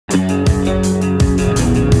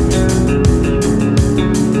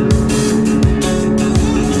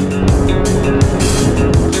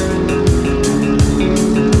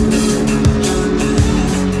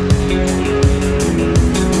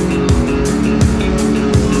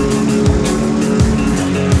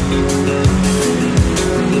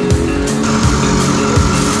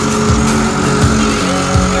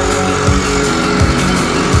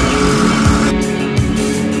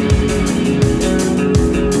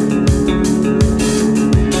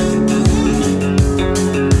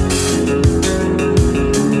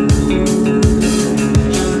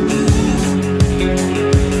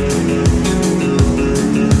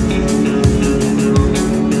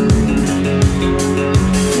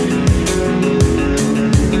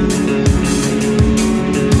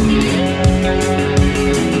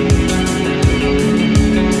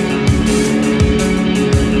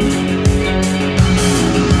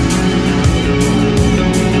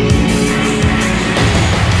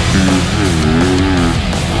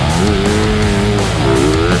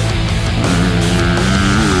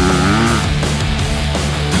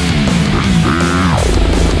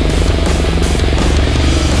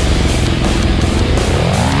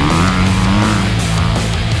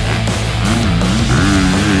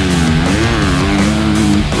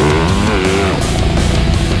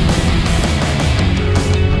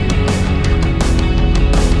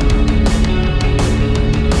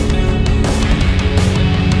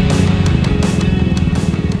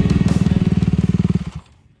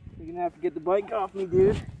bike off me,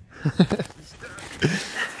 dude.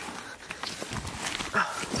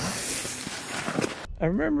 I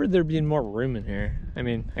remember there being more room in here. I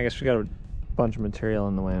mean, I guess we got a bunch of material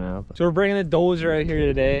on the way now. So we're bringing the Dozer out here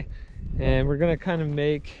today, and we're gonna kind of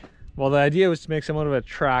make, well, the idea was to make somewhat of a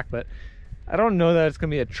track, but I don't know that it's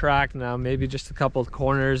gonna be a track now. Maybe just a couple of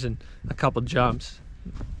corners and a couple jumps.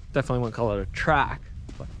 Definitely wouldn't call it a track,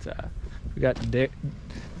 but we got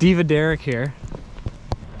Diva Derek here.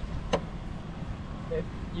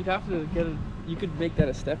 You'd have to get it, you could make that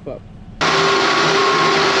a step up.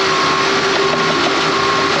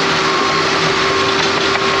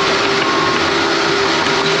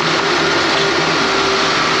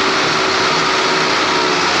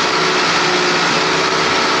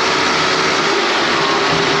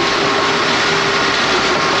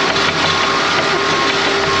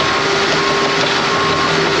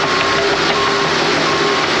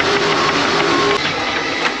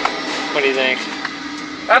 What do you think?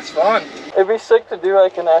 That's fun. It'd be sick to do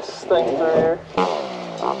like an S thing through here.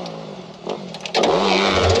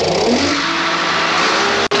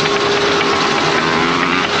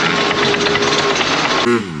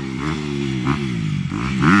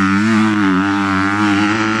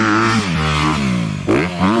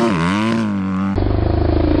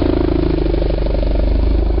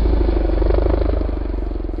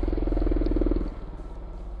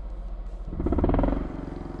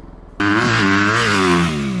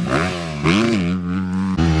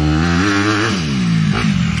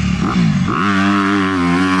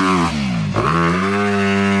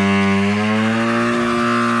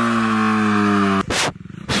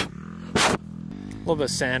 A little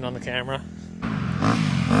bit of sand on the camera.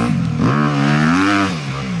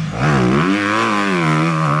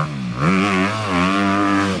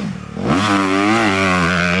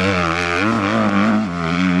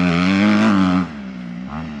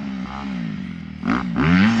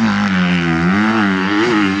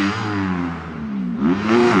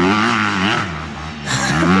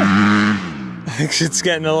 I think it's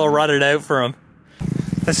getting a little rutted out for him.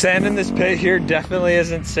 The sand in this pit here definitely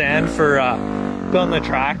isn't sand for building the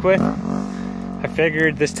track with. I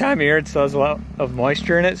figured this time of year it still has a lot of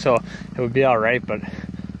moisture in it, so it would be alright, but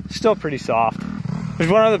still pretty soft.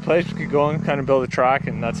 There's one other place we could go and kind of build a track,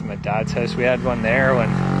 and that's at my dad's house. We had one there when,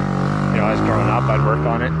 you know, I was growing up. I'd work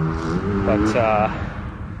on it, but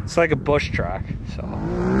it's like a bush track, so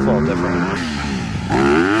it's a little different.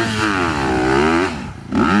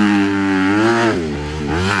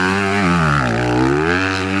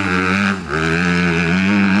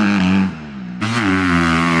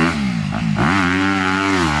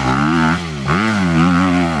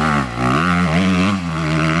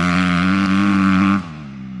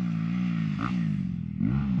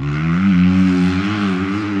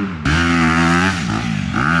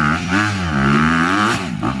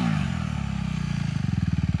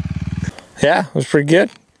 Yeah, it was pretty good.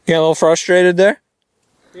 You got a little frustrated there?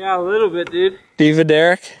 Yeah, a little bit, dude. Diva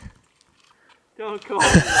Derek? Don't call me.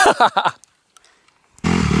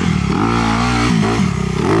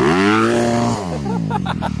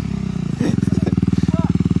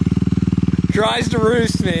 Tries to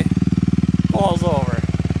roost me. Falls over.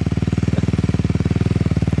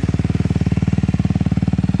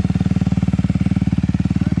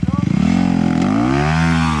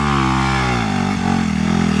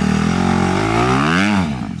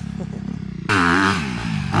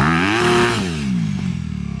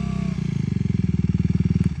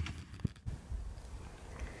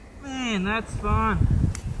 Man, that's fun.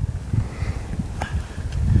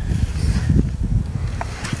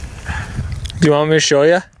 Do you want me to show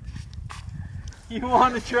you? You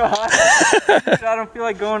want to try? I don't feel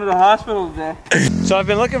like going to the hospital today. So I've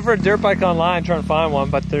been looking for a dirt bike online, trying to find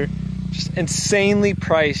one, but they're just insanely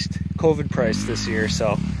priced, COVID priced this year.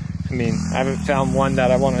 So, I mean, I haven't found one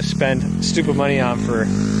that I want to spend stupid money on for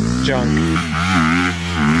junk.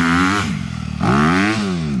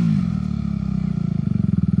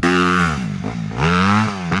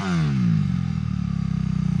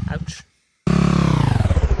 Ouch.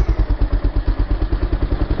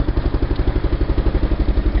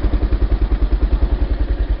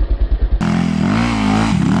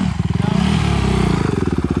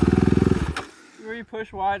 Where you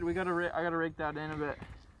push wide, I gotta rake that in a bit.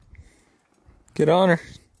 Get on her.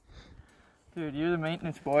 Dude, you're the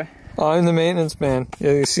maintenance boy. Oh, I'm the maintenance man.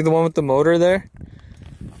 Yeah, you see the one with the motor there?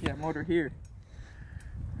 Yeah, motor here.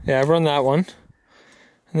 Yeah, I run that one.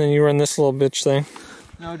 And then you run this little bitch thing.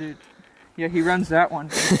 No, dude. Yeah, he runs that one.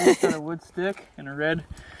 He's got a wood stick and a red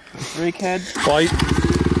rake head. Well,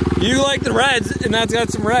 you like the reds, and that's got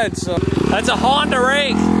some reds, so that's a Honda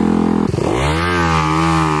rake.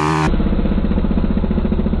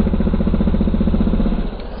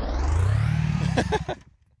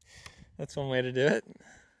 That's one way to do it.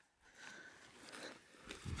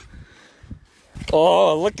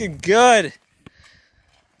 Oh, looking good.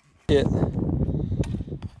 Yeah. Now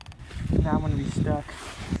I'm gonna be stuck.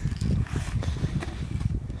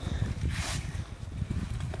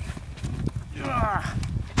 Ugh.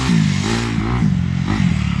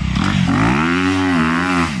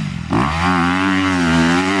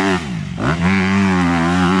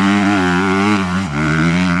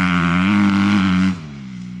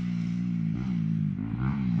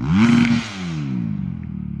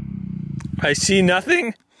 I see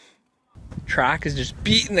nothing. Track is just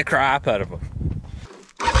beating the crap out of him.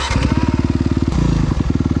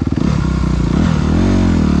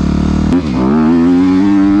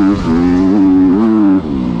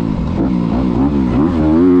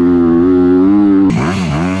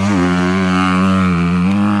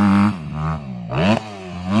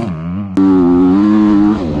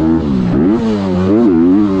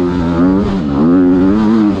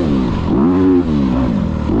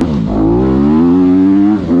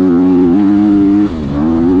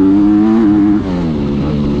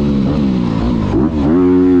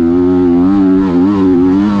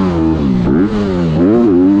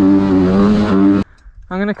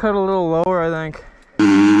 I'm gonna cut a little lower, I think.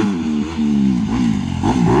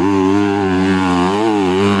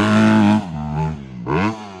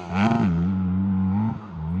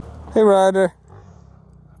 Hey, Ryder.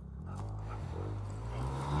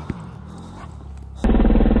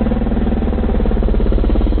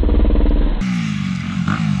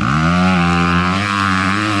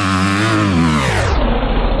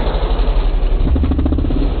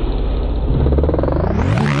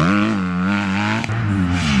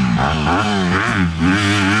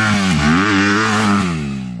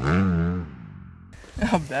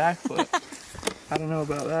 A backflip. I don't know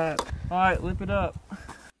about that. Alright, lip it up.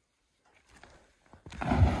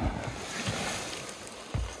 How'd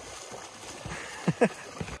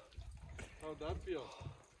that feel?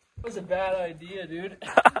 That was a bad idea, dude.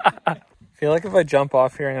 I feel like if I jump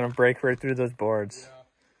off here, I'm gonna break right through those boards.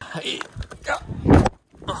 Dude,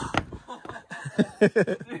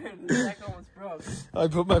 the neck almost broke. I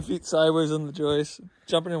put my feet sideways on the joist.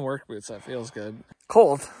 Jumping in work boots, that feels good.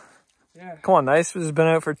 Cold. Yeah. Come on, nice. This has been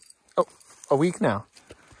out for a week now.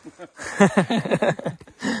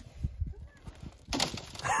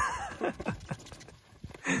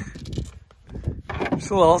 It's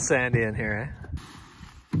a little sandy in here,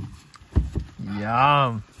 eh?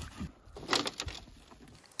 Yum.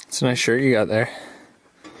 It's a nice shirt you got there.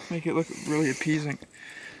 Make it look really appeasing.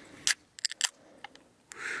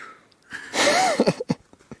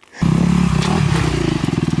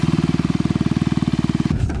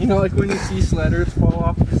 You know, like when you see sledders fall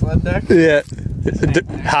off the sled deck? Yeah.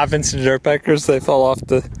 Happens to dirt bikers, they fall off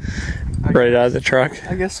right out of the truck.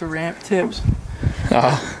 I guess the ramp tips.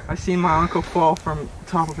 Oh. I seen my uncle fall from the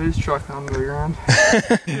top of his truck onto the ground.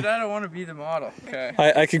 Dude, I don't want to be the model. Okay.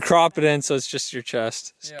 I can crop it in so it's just your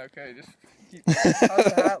chest. Yeah, okay. Just keep. How's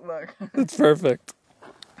the hat look? It's perfect.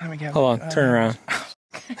 Let me get Hold on, turn around.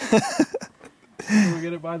 Can we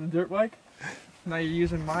get it by the dirt bike? Now you're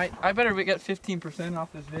using my. I better get 15%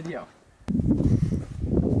 off this video.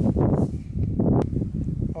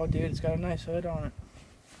 Oh, dude, it's got a nice hood on it.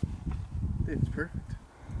 Dude, it's perfect.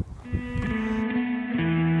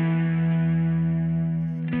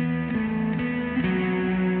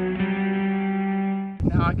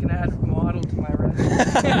 Now I can add a model to my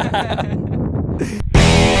resume.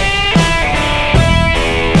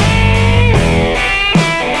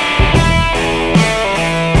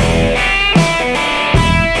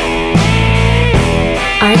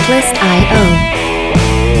 Artlist.io.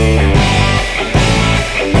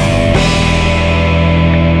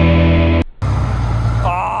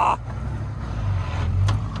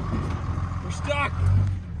 We're stuck.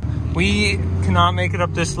 We cannot make it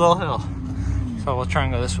up this little hill, so we'll try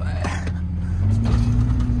and go this way.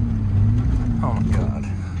 Oh my god.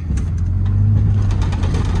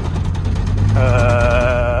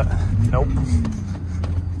 Nope.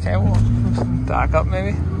 Okay, we'll back up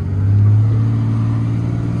maybe.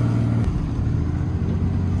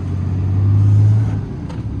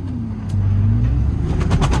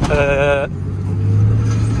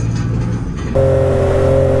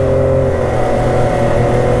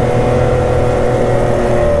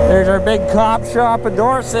 There's our big cop shop in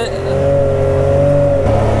Dorset.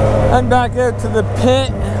 And back out to the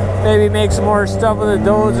pit. Maybe make some more stuff with the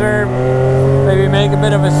dozer. Maybe make a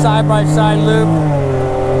bit of a side-by-side loop.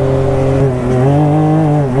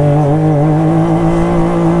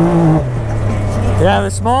 Yeah,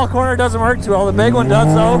 the small corner doesn't work too well. The big one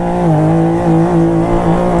does though.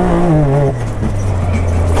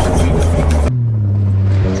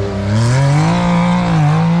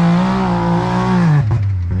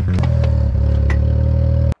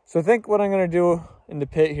 So I think what I'm going to do in the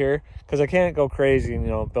pit here, because I can't go crazy and,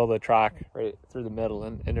 you know, build a track right through the middle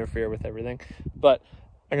and interfere with everything. But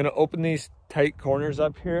I'm going to open these tight corners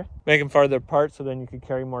up here, make them farther apart so then you can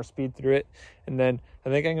carry more speed through it. And then I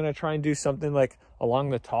think I'm going to try and do something like along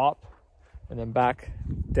the top and then back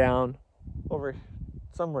down over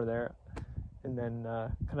somewhere there. And then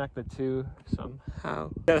connect the two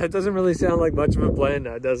somehow. Yeah, that doesn't really sound like much of a plan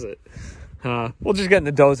now, does it? We'll just get in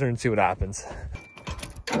the dozer and see what happens.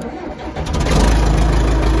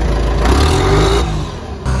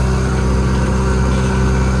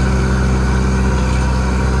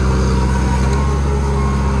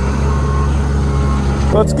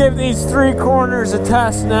 Let's give these 3 corners a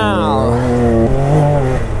test now.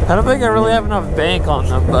 I don't think I really have enough bank on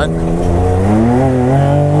them, but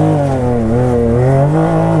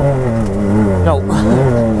nope.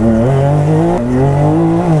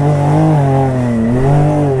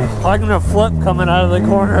 I'm gonna flip coming out of the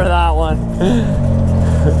corner of that one.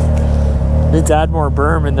 Need to add more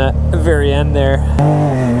berm in that very end there.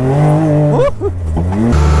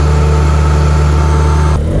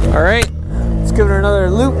 All right, let's give it another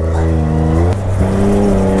loop.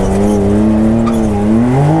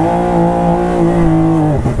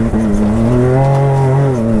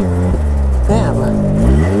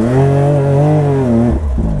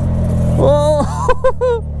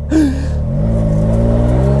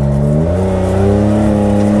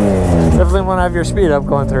 Definitely want to have your speed up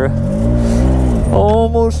going through.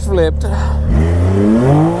 Almost flipped.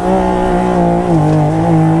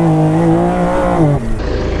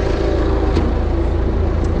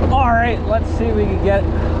 Alright, let's see if we can get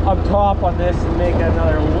up top on this and make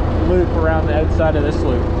another loop around the outside of this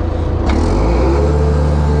loop.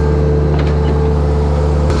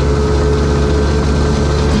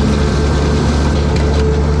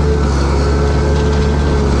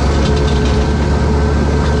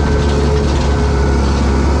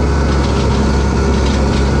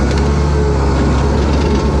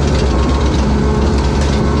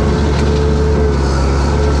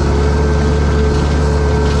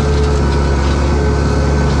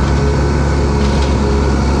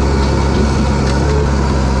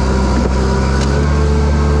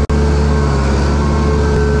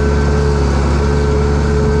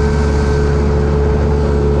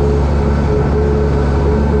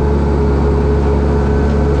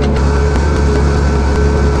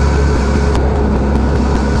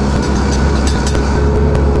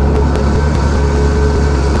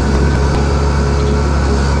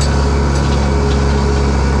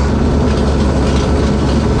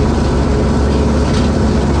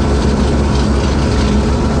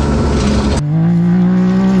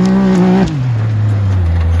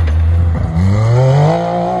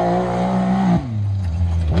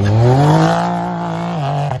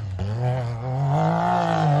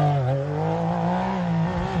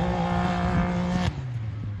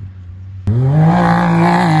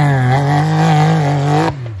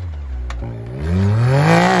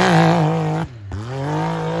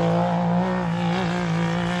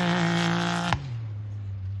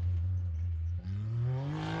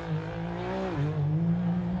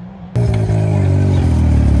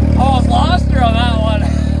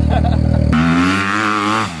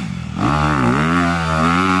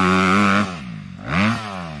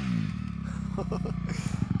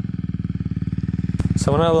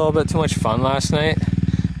 Someone had a little bit too much fun last night.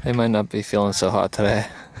 They might not be feeling so hot today.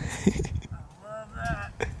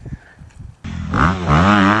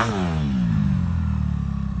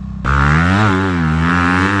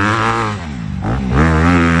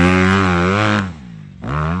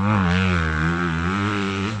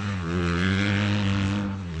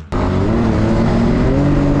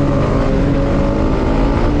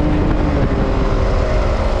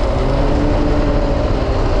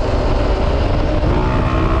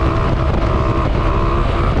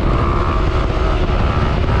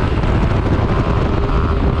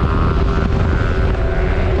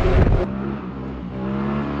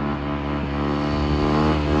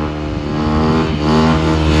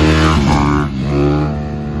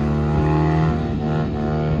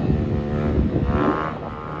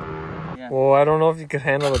 Well, I don't know if you could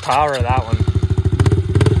handle the power of that one.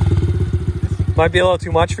 Might be a little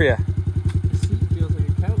too much for you. The seat feels like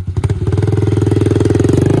a couch.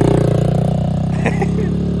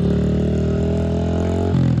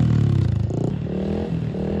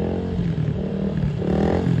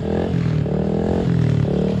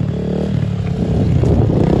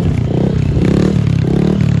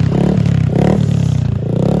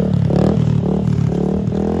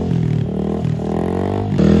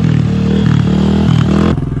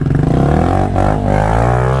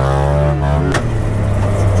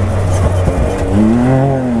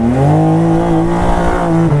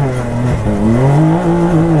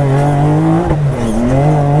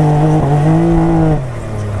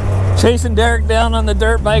 Chasing Derek down on the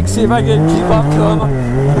dirt bike, see if I can keep up to him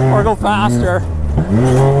or go faster.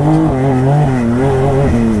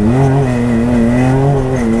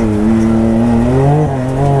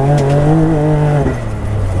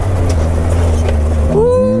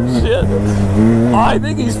 Ooh, shit. Oh, I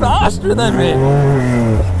think he's faster than me.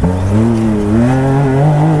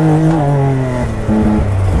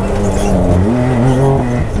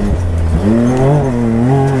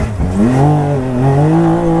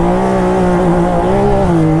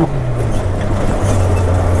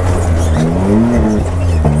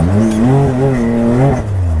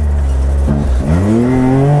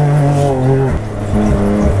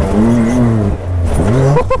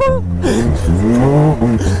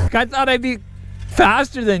 I thought I'd be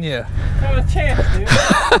faster than you. Not a chance, dude.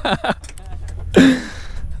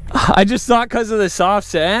 I just thought because of the soft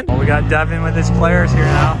sand. Well, we got Devin with his players here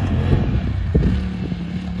now.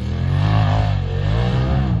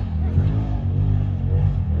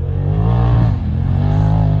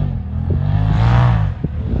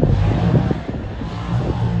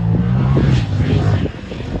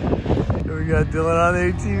 Here we got Dylan on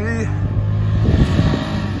the ATV.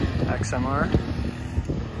 XMR.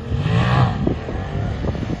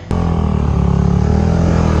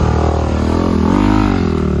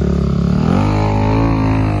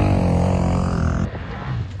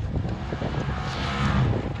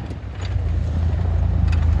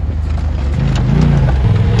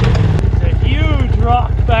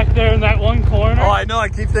 Back there in that one corner. Oh, I know. I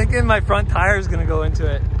keep thinking my front tire is gonna go into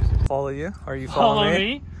it. Follow you? Are you following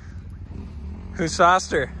me? Who's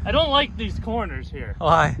faster? I don't like these corners here.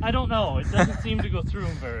 Why? I don't know. It doesn't seem to go through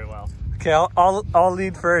them very well. Okay, I'll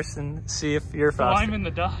lead first and see if you're faster. So I'm in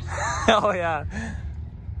the dust. Oh yeah.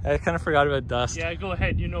 I kind of forgot about dust. Yeah, go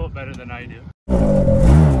ahead. You know it better than I do.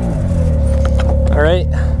 All right.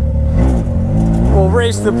 We'll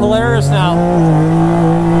race the Polaris now.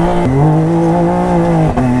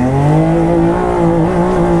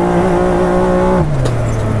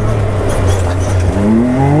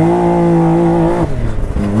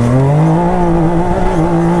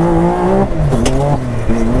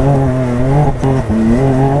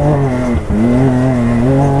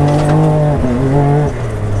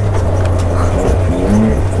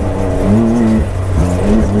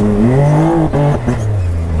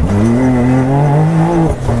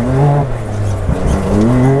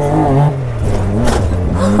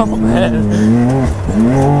 Oh man.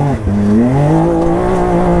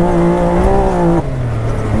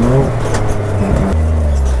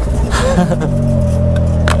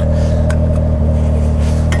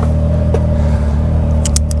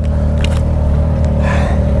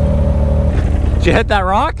 Did you hit that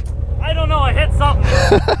rock? I don't know. I hit something.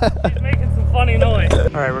 He's making some funny noise. All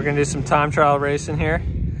right, we're gonna do some time trial racing here.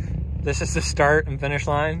 This is the start and finish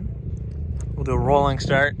line. We'll do a rolling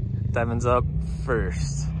start. Devin's up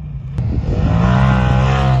first.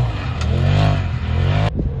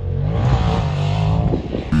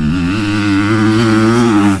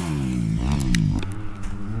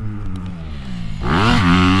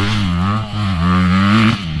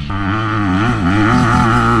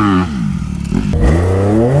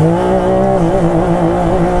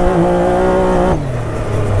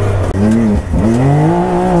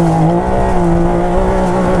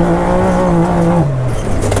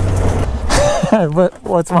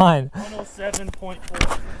 What's mine?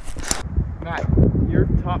 107.4. Matt, your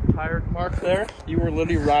top tire mark there, you were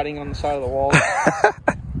literally riding on the side of the wall.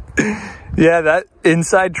 Yeah, that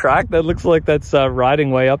inside track, that looks like that's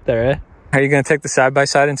riding way up there, eh? Are you gonna take the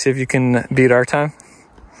side-by-side and see if you can beat our time?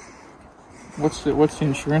 What's the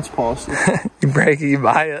insurance policy? You break it, you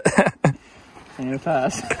buy it. I'm gonna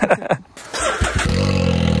pass.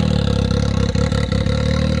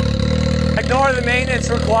 Ignore the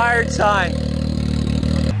maintenance required sign.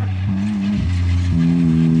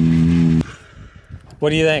 What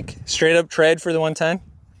do you think? Straight up trade for the 110?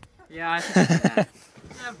 Yeah, I think that.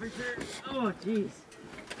 Yeah, for sure. Oh, jeez.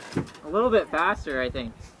 A little bit faster, I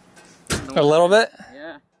think. A little bit?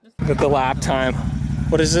 Yeah. With the lap time.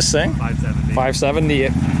 What is this thing? 570. 570.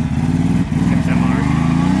 XMR.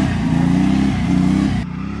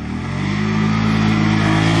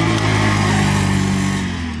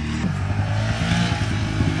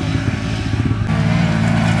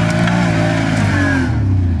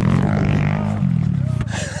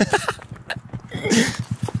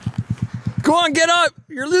 Go on, get up!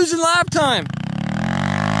 You're losing lap time!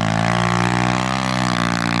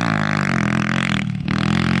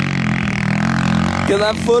 Get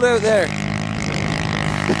that foot out there.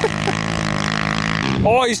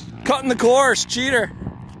 Oh, he's cutting the course, cheater.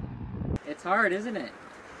 It's hard, isn't it?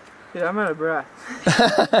 Yeah, I'm out of breath.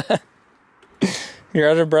 You're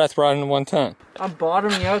out of breath running 110. I'm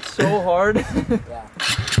bottoming out so hard. Yeah.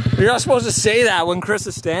 You're not supposed to say that when Chris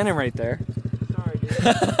is standing right there. Sorry, dude.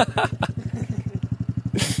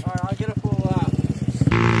 Alright, I'll get a full lap.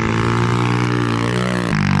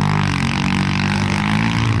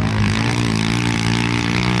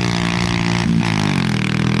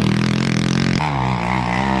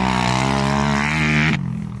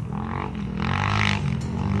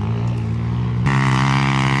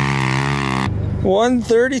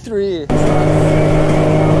 $133.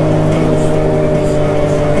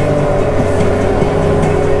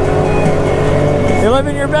 You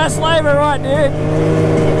living your best life or what, dude?